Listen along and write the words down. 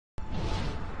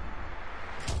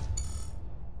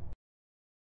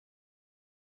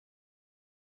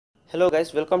Hello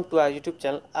guys, welcome to our YouTube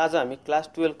channel. आज हामी class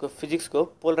 12 को फिजिक्स को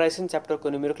पोलराइजेसन च्याप्टर को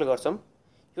न्युमेरिकल गर्छौं।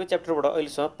 यो च्याप्टरबाट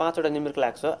अहिलेसम्म 5 वटा न्युमेरिकल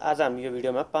आएको छ। आज हामी यो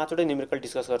भिडियोमा 5 वटा न्युमेरिकल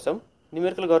डिस्कस गर्छौं।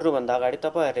 न्युमेरिकल गर्नुभन्दा अगाडि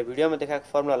तपाईहरुले भिडियोमा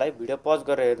देखाएको फर्मुलालाई भिडियो पज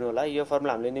गरेर हेर्नु होला। यो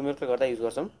फर्मुला हामीले न्युमेरिकल गर्दा युज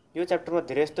गर्छौं। यो च्याप्टरमा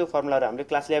धेरै जस्तो फर्मुलाहरु हामीले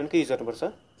क्लास 11 को युज गर्नुपर्छ।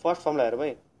 फर्स्ट फर्मुला हेरौँ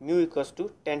है, μ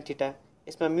 = tan थीटा।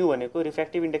 यसमा μ भनेको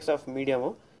रिफ्र्याक्टिभ इन्डेक्स अफ मिडियम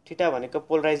हो, थीटा भनेको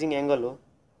पोलराइजिङ एंगल हो।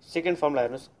 सेकेन्ड फर्मुला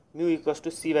हेर्नुस्, μ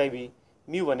 = c/v।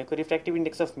 μ भनेको रिफ्र्याक्टिभ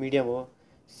इन्डेक्स अफ मिडियम हो,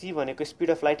 c भनेको speed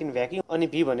of light in vacuum अनि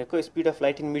v भनेको speed of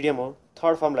light in medium हो।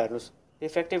 थर्ड फर्मुला हेर्नुस्,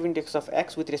 refractive index of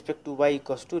x with respect to y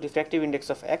 = refractive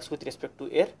index of x with respect to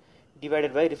air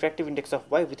divided by refractive index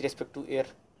of y with respect to air.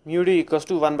 μd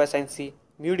 = 1/sin c।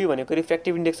 μd भनेको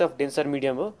refractive index of denser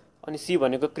medium हो अनि c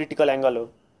भनेको critical angle हो।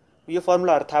 यो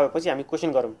फर्मुलाहरु थाहा भएपछि हामी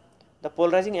question गरौँ। The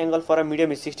polarising angle for a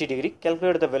medium is 60 degree,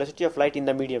 calculate the velocity of light in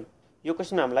the medium. यो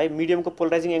क्वेशनमा हामीलाई मिडियमको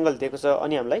पोलराइजिङ एंगल दिएको छ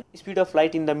अनि हामीलाई speed of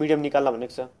light in the medium निकाल्न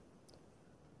भनेको छ।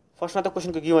 फर्स्टमा त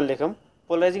क्वेशनको गिवन लेखौँ,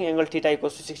 पोलराइजिङ एंगल थीटा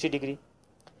 = 60 डिग्री।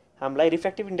 हामीलाई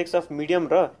रिफ्र्याक्टिभ इन्डेक्स अफ मिडियम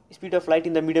र speed of light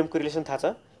in the medium को रिलेसन थाहा छ।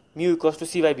 μ =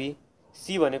 c/v।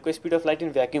 c भनेको speed of light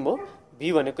in vacuum हो,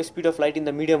 v भनेको speed of light in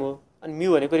the medium हो अनि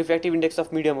μ भनेको रिफ्र्याक्टिभ इन्डेक्स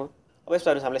अफ मिडियम हो। अब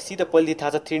यसमा हामीलाई c त पहिलेदेखि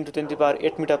थाहा छ 3 ×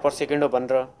 10⁸ मिटर पर सेकेन्ड हो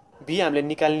भनेर, v हामीले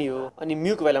निकाल्ने हो अनि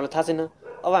μ को भ्यालु हामीलाई थाहा छैन।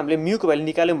 अब हामीले μ को भ्यालु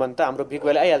निकाल्यौं भने त हाम्रो v को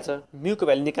भ्यालु आइहाल्छ। μ को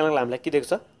भ्यालु निकाल्नको लागि हामीलाई के दिएको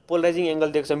छ, पोलराइजिङ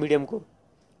एंगल दिएको छ मिडियमको।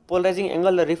 पोलराइजिङ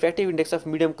एंगल र रिफ्र्याक्टिभ इन्डेक्स अफ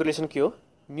मिडियम को रिलेसन के हो,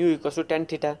 μ = tan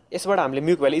थीटा। यसबाट हामीले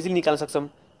μ को भ्यालु इजिली निकाल्न सक्छौं।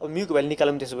 अब μ को भ्यालु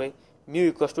निकालौँ त्यसो भए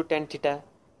μ = tan थीटा,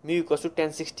 μ =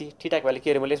 tan 60। थीटा को भ्यालु के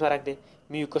अरे मैले यसमा राख्दे,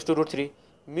 μ = √3।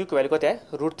 μ को भ्यालु कति आयो,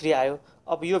 √3 आयो।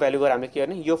 अब यो भ्यालु गरेर हामीले के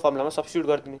गर्ने, यो फर्मुलामा सब्स्टिट्युट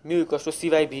गरिदिने। μ =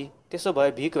 c/v। त्यसो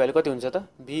भए v को भ्यालु कति हुन्छ त,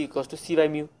 v =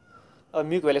 c/μ। अब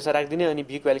μ को भ्यालु यसमा राख्दिने अनि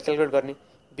v को भ्यालु क्याल्कुलेट गर्ने।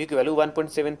 v को भ्यालु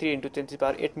 1.73 ×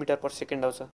 10⁸ मिटर पर सेकेन्ड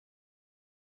आउँछ।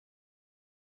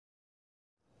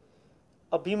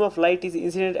 A beam of light is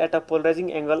incident at a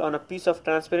polarizing angle on a piece of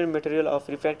transparent material of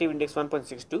refractive index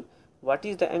 1.62. What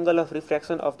is the angle of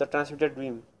refraction of the transmitted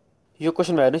beam? यो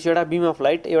क्वेशनमा हेर्नुस्, एउटा beam of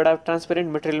light एउटा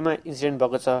transparent मटेरियलमा incident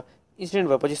भएको छ। Incident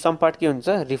भएपछि some part के हुन्छ,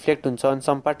 reflect हुन्छ अनि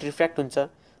सम पार्ट रिफ्र्याक्ट हुन्छ।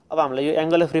 अब हामीलाई यो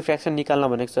एंगल अफ रिफ्र्याक्सन निकाल्न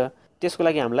भनेको छ। त्यसको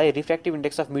लागि हामीलाई रिफ्र्याक्टिभ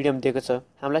इन्डेक्स अफ मिडियम दिएको छ।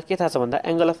 हामीलाई के थाहा छ भन्दा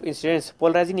angle of incidence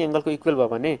polarising एंगलको equal भयो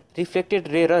भने रिफ्लेक्टेड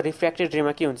रे र रिफ्र्याक्टेड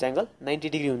रेमा के हुन्छ, एंगल 90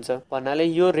 डिग्री हुन्छ। भन्नाले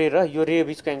यो रे र यो रे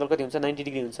बीचको एंगल कति हुन्छ, 90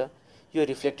 डिग्री हुन्छ। यो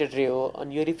रिफ्लेक्टेड रे हो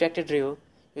अनि यो रिफ्र्याक्टेड रे हो,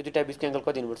 यो दुईटा बीचको एंगल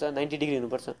कति हुनुपर्छ, 90 डिग्री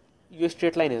हुनुपर्छ। यो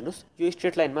स्ट्रेट लाइन हेर्नुस्, यो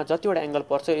स्ट्रेट लाइनमा जतिवटा एंगल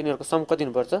पर्छ यिनीहरुको सम कति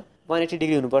हुनुपर्छ, 180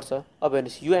 डिग्री हुनुपर्छ। अब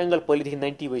हेर्नुस्, यो एंगल पहिलेदेखि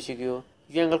 90 भइसक्यो,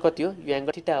 यो एंगल कति हो, यो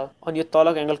एंगल थीटा हो अनि यो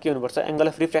तलको एंगल के हुनुपर्छ, एंगल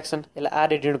अफ रिफ्र्याक्सन। यसलाई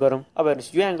r डिनोट गरौँ। अब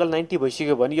हेर्नुस्, यो एंगल 90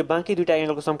 भइसक्यो भने यो बाँकी दुईटा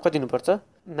एंगलको सम कति हुनुपर्छ,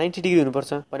 90 डिग्री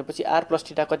हुनुपर्छ। भनेपछि r +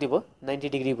 थीटा कति भयो, 90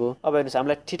 डिग्री भयो। अब हेर्नुस्,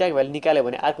 हामीलाई थीटा को भ्यालु निकाल्यो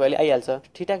भने r को भ्यालु आइहाल्छ।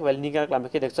 थीटा को भ्यालु निकाल्नको लागि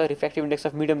के देख्छ, रिफ्र्याक्टिभ इन्डेक्स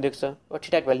अफ मिडियम देख्छ। अब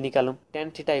थीटा को भ्यालु निकालौँ,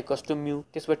 tan थीटा = μ।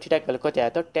 त्यसपछि थीटा को भ्यालु कति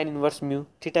आयो त, tan इन्भर्स μ।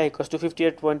 थीटा =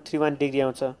 58.31 डिग्री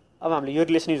आउँछ। अब हामीले यो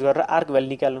रिलेसन युज गरेर r को value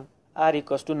निकालौँ। r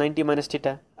 = 90 -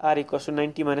 theta, r =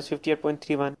 90 -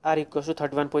 58.31, r =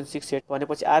 31.68।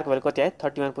 भनेपछि r को भ्यालु कति आयो,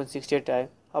 31.68 आयो।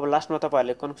 अब लास्टमा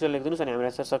तपाईहरुले कन्क्लुजन लेख्दिनुस् अनि हाम्रो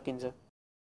आन्सर सकिन्छ।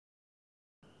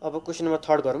 अब क्वेशन नम्बर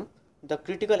 3 गरौँ। The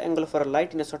critical angle for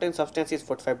light in a certain substance is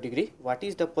 45 degree, what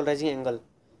is the polarising angle.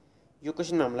 यो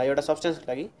क्वेशनमा हामीलाई एउटा सब्स्टेन्सको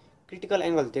लागि क्रिटिकल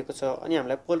एंगल दिएको छ अनि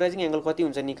हामीलाई पोलराइजिङ एंगल कति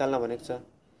हुन्छ निकाल्न भनेको छ।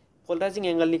 पोलराइजिङ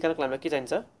एंगल निकाल्नको लागि के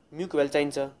चाहिन्छ, μ को भ्यालु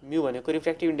चाहिन्छ। μ भनेको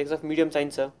रिफ्र्याक्टिभ इन्डेक्स अफ मिडियम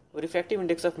चाहिन्छ। रिफ्र्याक्टिभ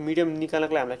इन्डेक्स अफ मिडियम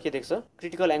निकाल्नको लागि हामीलाई के दिएको छ,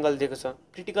 क्रिटिकल एंगल दिएको छ।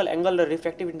 क्रिटिकल एंगल र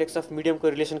रिफ्र्याक्टिभ इन्डेक्स अफ मिडियम को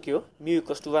रिलेसन के हो, μ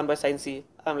 = 1/sin c।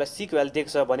 अब हामीलाई c को भ्यालु दिएको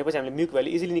छ भनेपछि हामीले μ को भ्यालु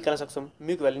इजिली निकाल्न सक्छौं।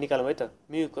 μ को भ्यालु निकालौँ है त,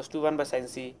 μ = 1/sin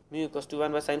c, μ =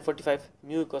 1/sin 45,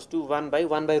 μ =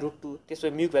 1/1/√2।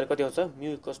 त्यसपछि μ को भ्यालु कति आउँछ,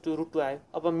 μ = √2 आयो।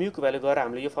 अब μ को भ्यालु गरेर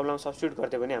हामीले यो फर्मुलामा सब्स्टिट्युट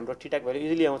गर्दियो भने हाम्रो थीटा को भ्यालु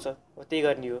इजिली आउँछ। अब त्यही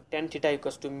गर्ने हो, tan थीटा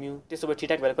 = μ। त्यसपछि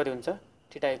थीटा को भ्यालु कति हुन्छ,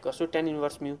 थीटा = tan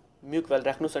इन्भर्स μ। μ को भ्यालु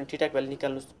राख्नुस् अनि थीटा को भ्यालु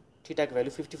निकाल्नुस्। थीटा को भ्यालु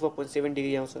 54.7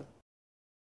 डिग्री आउँछ।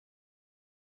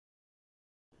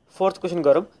 फोर्थ क्वेशन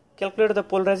गरौँ। Calculate the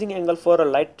polarising angle for a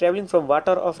light travelling from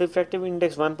water of refractive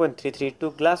index 1.33 to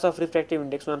glass of refractive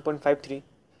index 1.53।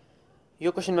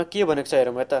 यो क्वेशनमा के भनेको छ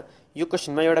हेरौँ है त। यो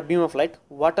क्वेशनमा एउटा बीम अफ लाइट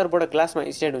वाटरबाट ग्लासमा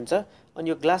इन्सिडेन्ट हुन्छ अनि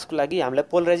यो ग्लासको लागि हामीलाई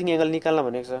पोलराइजिङ एंगल निकाल्न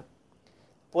भनेको छ।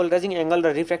 पोलराइजिङ एंगल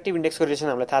र रिफ्र्याक्टिभ इन्डेक्सको रिलेसन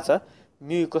हामीलाई थाहा छ,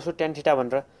 μ = tan थीटा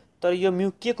भनेर। तर यो μ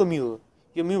के को μ हो,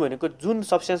 यो μ भनेको जुन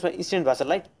सब्स्टेन्समा इन्सिडेन्ट भएको छ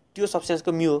लाइट त्यो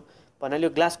सब्स्टेन्सको μ हो। भन्नाले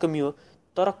यो ग्लासको μ हो,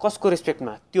 तर कसको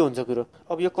रेस्पेक्टमा त्यो हुन्छ कुरो।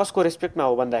 अब यो कसको रेस्पेक्टमा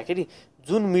हो भन्दाखेरि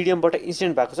जुन मिडियमबाट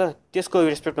इन्सिडेन्ट भएको छ त्यसको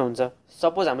रेस्पेक्टमा हुन्छ।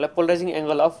 सपोज हामीलाई पोलराइजिङ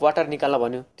एंगल अफ वाटर निकाल्न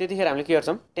भन्यो, त्यतिखेर हामीले के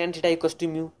गर्छौं, tan थीटा =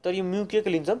 μ। तर यो μ के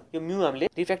लिन्छौं, यो μ हामीले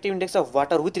refractive index of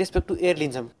water with respect to air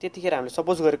लिन्छौं। त्यतिखेर हामीले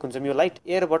सपोज गरेको हुन्छौं यो लाइट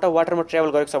एयरबाट वाटरमा ट्राभल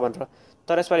गरेको छ भनेर।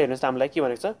 तर यसपालि हेर्नुस् त हामीलाई के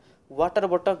भनेको छ,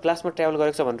 वाटरबाट ग्लासमा ट्राभल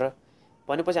गरेको छ भनेर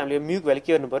भनेपछि हामीले म्युको भ्यालु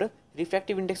के गर्नु पर्यो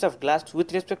refractive index of glass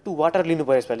with respect to water लिनु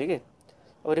पर्यो यसपालि के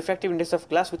अब refractive index of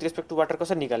glass with respect to water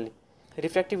कसरी निकाल्ने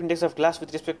refractive index of glass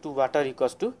with respect to water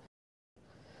equals to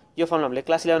यो फर्मुला हामीले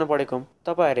क्लास 11 मा पढेको हौं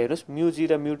तपाईहरु हेर्नुस् म्यु जी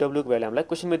र म्यु डब्ल्यू को भ्यालु हामीलाई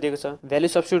क्वेशनमा दिएको छ भ्यालु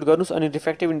सब्स्टिट्युट गर्नुस् अनि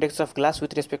refractive index of glass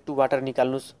with respect to water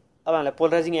निकाल्नुस् अब हामीलाई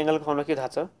पोलराइजिङ एंगलको फर्मुला के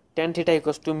थाहा छ tan थीटा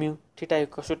इक्वल्स टु म्यु theta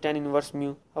equals to tan inverse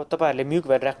म्यु अब तपाईहरुले म्यु को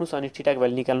भ्यालु राख्नुस् अनि थीटा को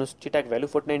भ्यालु निकाल्नुस् थीटा को भ्यालु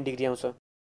 49 डिग्री आउँछ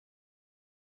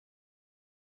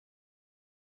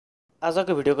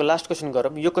आजको भिडियोको लास्ट क्वेशन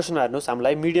गरौँ यो क्वेशनमा हेर्नुस्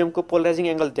हामीलाई मिडियमको पोलराइजिङ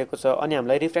एंगल दिएको छ अनि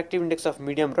हामीलाई रिफ्र्याक्टिभ इन्डेक्स अफ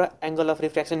मिडियम र एंगल अफ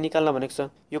रिफ्र्याक्सन निकाल्न भनेको छ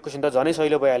यो क्वेशन त झनै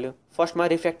सजिलो भइहाल्यो फर्स्टमा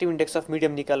refractive index of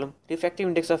medium निकालौं refractive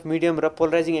index of medium र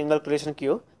पोलराइजिङ एंगलको रिलेसन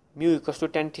के हो म्यु इक्वल्स टु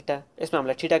tan थीटा यसमा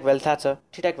हामीलाई थीटा को भ्यालु थाहा छ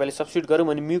थीटा को भ्यालु सब्स्टिट्युट गरौँ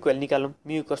अनि म्यु को भ्यालु निकालौं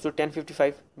म्यु इक्वल्स टु tan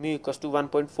 55 म्यु इक्वल्स टु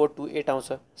 1.428 आउँछ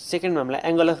सेकेन्डमा हामीलाई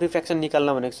एंगल अफ रिफ्र्याक्सन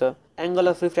निकाल्न भनेको छ एंगल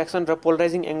अफ रिफ्र्याक्सन र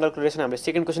पोलराइजिङ एंगलको रिलेसन हामीले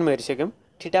second क्वेशनमा हेरिसक्यौं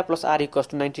theta plus r equals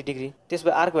to 90 degree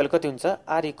त्यसपछि r को भ्यालु कति हुन्छ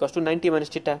r equals to 90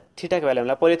 minus theta theta को भ्यालु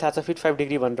हामीलाई पहिले थाहा छ 55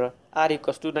 डिग्री भनेर r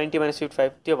इक्वल्स टु 90 माइनस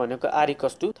 55 त्यो भनेको r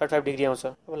इक्वल्स टु 35 डिग्री आउँछ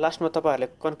अब लास्टमा तपाईहरुले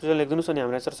कन्क्लुजन लेख्दिनुस् अनि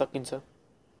हाम्रो आन्सर सकिन्छ